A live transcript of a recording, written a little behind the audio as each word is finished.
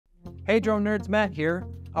Hey Drone Nerds, Matt here.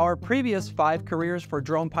 Our previous 5 careers for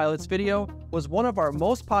drone pilots video was one of our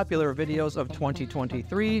most popular videos of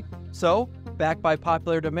 2023, so backed by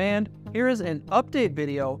popular demand, here is an update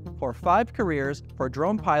video for 5 careers for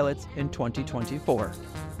drone pilots in 2024.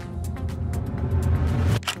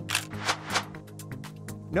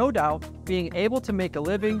 No doubt, being able to make a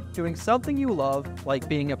living doing something you love, like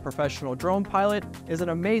being a professional drone pilot, is an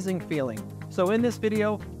amazing feeling. So in this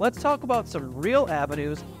video, let's talk about some real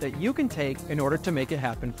avenues that you can take in order to make it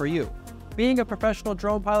happen for you. Being a professional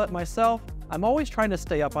drone pilot myself, I'm always trying to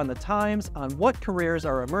stay up on the times on what careers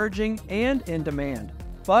are emerging and in demand.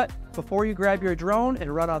 But before you grab your drone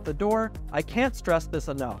and run out the door, I can't stress this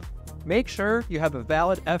enough. Make sure you have a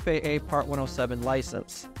valid FAA Part 107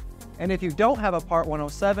 license. And if you don't have a Part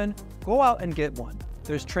 107, go out and get one.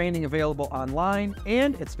 There's training available online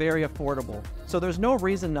and it's very affordable, so there's no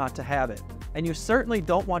reason not to have it. And you certainly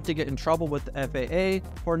don't want to get in trouble with the FAA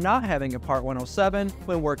for not having a Part 107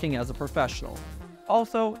 when working as a professional.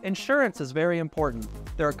 Also, insurance is very important.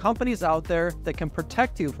 There are companies out there that can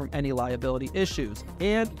protect you from any liability issues,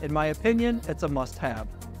 and in my opinion, it's a must-have.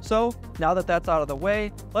 So, now that that's out of the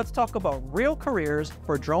way, let's talk about real careers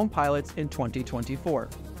for drone pilots in 2024.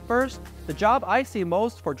 First, the job I see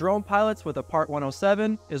most for drone pilots with a Part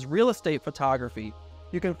 107 is real estate photography.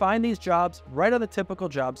 You can find these jobs right on the typical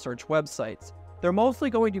job search websites. They're mostly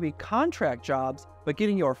going to be contract jobs, but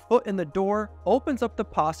getting your foot in the door opens up the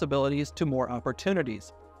possibilities to more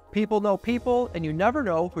opportunities. People know people, and you never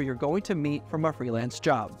know who you're going to meet from a freelance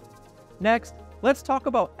job. Next, let's talk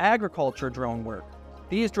about agriculture drone work.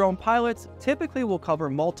 These drone pilots typically will cover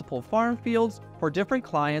multiple farm fields for different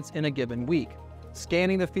clients in a given week.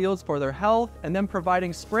 Scanning the fields for their health and then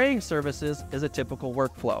providing spraying services is a typical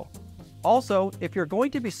workflow. Also, if you're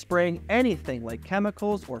going to be spraying anything like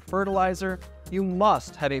chemicals or fertilizer, you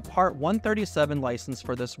must have a Part 137 license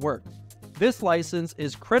for this work. This license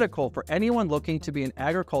is critical for anyone looking to be an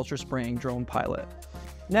agriculture spraying drone pilot.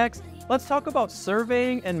 Next, let's talk about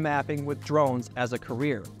surveying and mapping with drones as a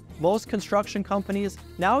career. Most construction companies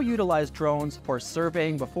now utilize drones for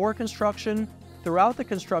surveying before construction, throughout the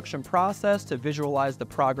construction process to visualize the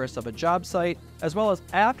progress of a job site, as well as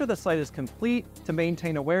after the site is complete to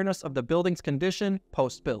maintain awareness of the building's condition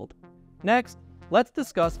post-build. Next, let's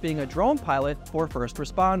discuss being a drone pilot for first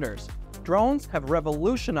responders. Drones have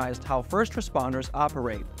revolutionized how first responders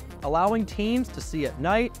operate, allowing teams to see at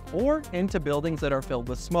night or into buildings that are filled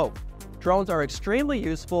with smoke. Drones are extremely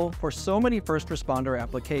useful for so many first responder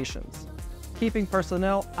applications. Keeping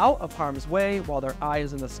personnel out of harm's way while their eye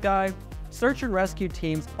is in the sky, search and rescue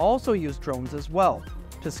teams also use drones as well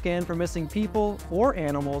to scan for missing people or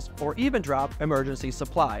animals or even drop emergency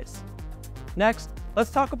supplies. Next, let's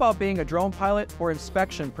talk about being a drone pilot for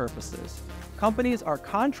inspection purposes. Companies are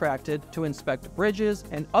contracted to inspect bridges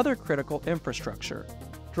and other critical infrastructure.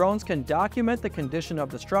 Drones can document the condition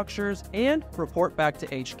of the structures and report back to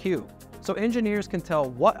HQ, so engineers can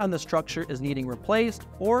tell what on the structure is needing replaced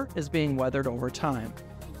or is being weathered over time.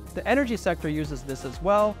 The energy sector uses this as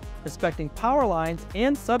well, inspecting power lines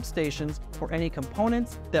and substations for any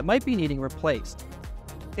components that might be needing replaced.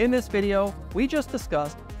 In this video, we just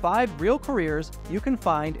discussed 5 real careers you can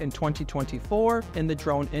find in 2024 in the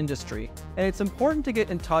drone industry, and it's important to get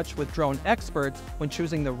in touch with drone experts when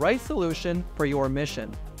choosing the right solution for your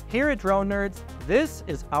mission. Here at Drone Nerds, this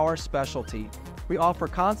is our specialty. We offer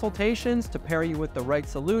consultations to pair you with the right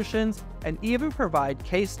solutions and even provide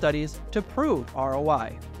case studies to prove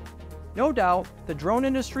ROI. No doubt, the drone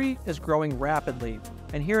industry is growing rapidly,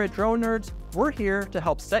 and here at Drone Nerds, we're here to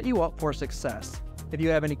help set you up for success. If you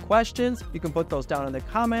have any questions, you can put those down in the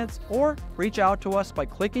comments or reach out to us by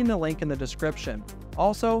clicking the link in the description.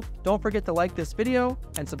 Also, don't forget to like this video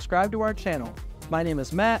and subscribe to our channel. My name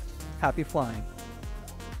is Matt. Happy flying.